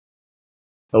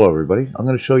Hello everybody, I'm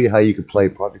going to show you how you can play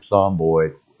Project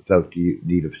Zomboid without the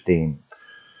need of Steam.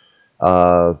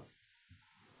 Uh,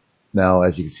 Now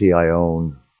as you can see I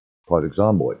own Project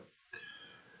Zomboid.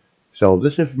 So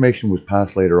this information was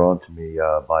passed later on to me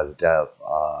by the dev.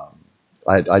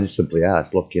 I just simply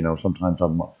asked, look, sometimes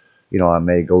I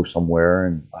may go somewhere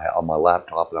and on my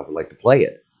laptop and I would like to play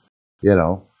it, you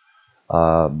know.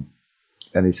 Um,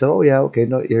 and he said, oh yeah, okay,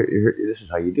 no, this is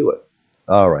how you do it.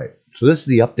 Alright, so this is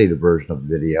the updated version of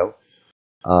the video.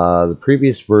 The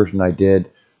previous version I did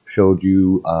showed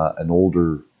you an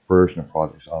older version of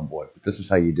Project Zomboid, but this is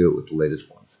how you do it with the latest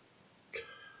ones.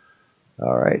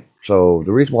 Alright, so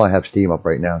the reason why I have Steam up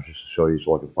right now is just to show you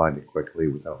so I can find it quickly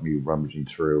without me rummaging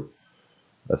through.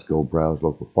 Let's go browse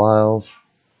local files.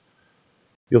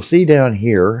 You'll see down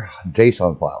here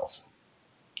JSON files.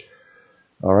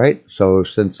 Alright, so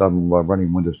since I'm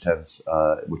running Windows 10,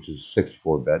 which is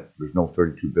 64-bit, there's no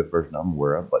 32-bit version I'm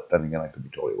aware of, but then again I could be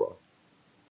totally wrong.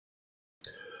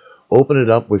 Open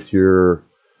it up with your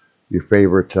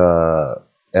favorite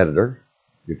editor,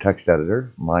 your text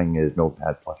editor. Mine is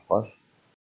Notepad++.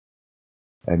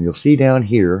 And you'll see down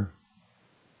here,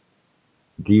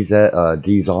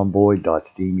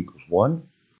 dzomboid.steam equals 1.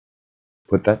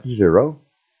 Put that to 0.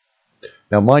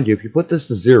 Now, mind you, if you put this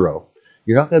to 0,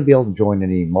 you're not going to be able to join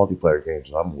any multiplayer games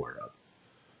that I'm aware of.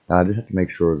 Now, I just have to make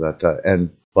sure that,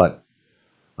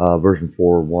 version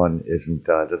 4.1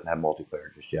 doesn't have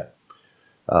multiplayer just yet.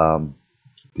 The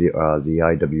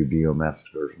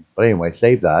IWBMS version. But anyway,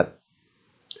 save that.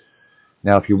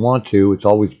 Now, if you want to, it's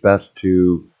always best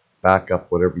to back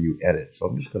up whatever you edit. So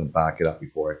I'm just going to back it up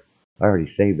before I already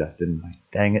saved that, didn't I?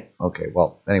 Dang it. Okay,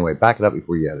 well, anyway, back it up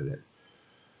before you edit it.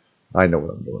 I know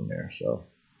what I'm doing there, so.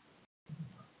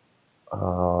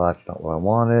 That's not what I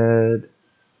wanted.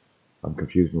 I'm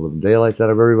confusing the living daylights out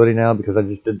of everybody now because I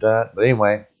just did that. But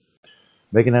anyway,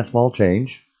 making that small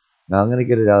change. Now I'm going to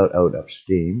get it out of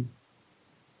Steam.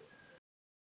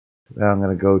 Now I'm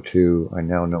going to go to, I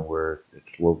now know where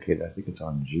it's located. I think it's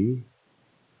on G.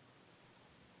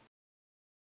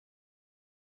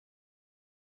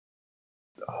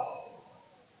 Oh.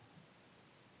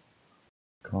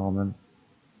 Common,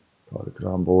 Project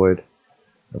Zomboid.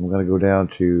 I'm going to go down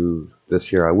to this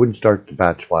here. I wouldn't start the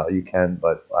batch file. You can,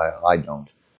 but I don't.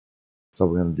 So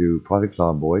we're going to do Project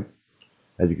Zomboid.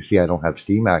 As you can see, I don't have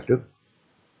Steam active.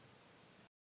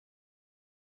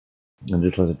 And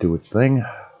just let it do its thing.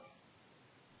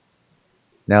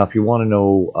 Now, if you want to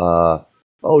know,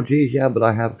 oh, geez, yeah, but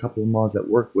I have a couple of mods that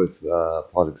work with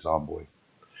Project Zomboid.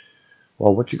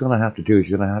 Well, what you're going to have to do is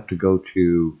you're going to have to go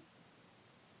to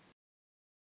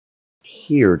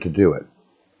here to do it.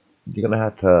 You're going to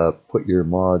have to put your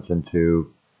mods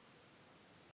into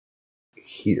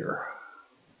here.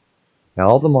 Now,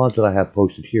 all the mods that I have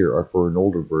posted here are for an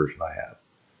older version I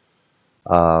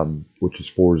have, which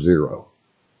is 4.0.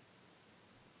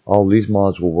 All these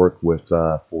mods will work with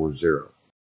 4.0.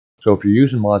 So if you're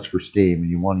using mods for Steam and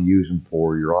you want to use them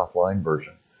for your offline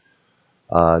version,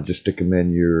 just stick them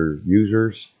in your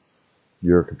users,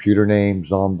 your computer name,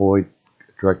 Zomboid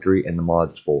directory, and the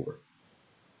mods folder.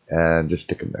 And just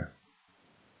stick them there.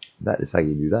 That is how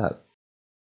you do that.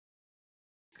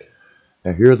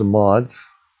 Now here are the mods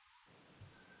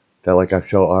that, like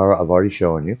I've already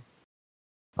shown you.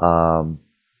 Well,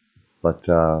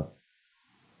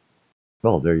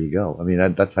 there you go. I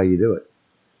mean, that's how you do it.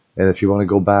 And if you want to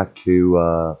go back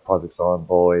to Project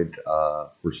Zomboid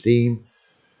for Steam,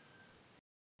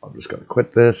 I'm just going to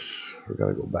quit this. We're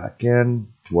going to go back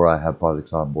in to where I have Project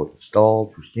Zomboid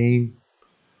installed for Steam.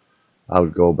 I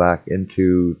would go back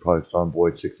into Project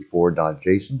Zomboid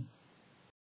 64.json.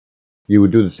 You would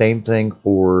do the same thing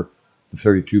for the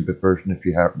 32-bit version if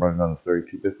you have running on a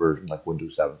 32-bit version like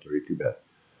Windows 7 32-bit.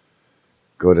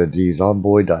 Go to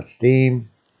dzomboid.steam,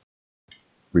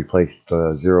 replace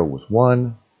the 0 with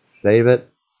 1, save it,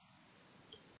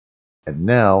 and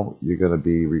now you're going to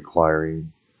be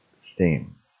requiring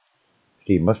Steam.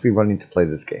 Steam must be running to play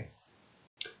this game.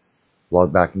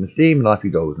 Log back into Steam and off you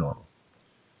go as normal.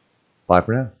 Bye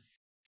for now.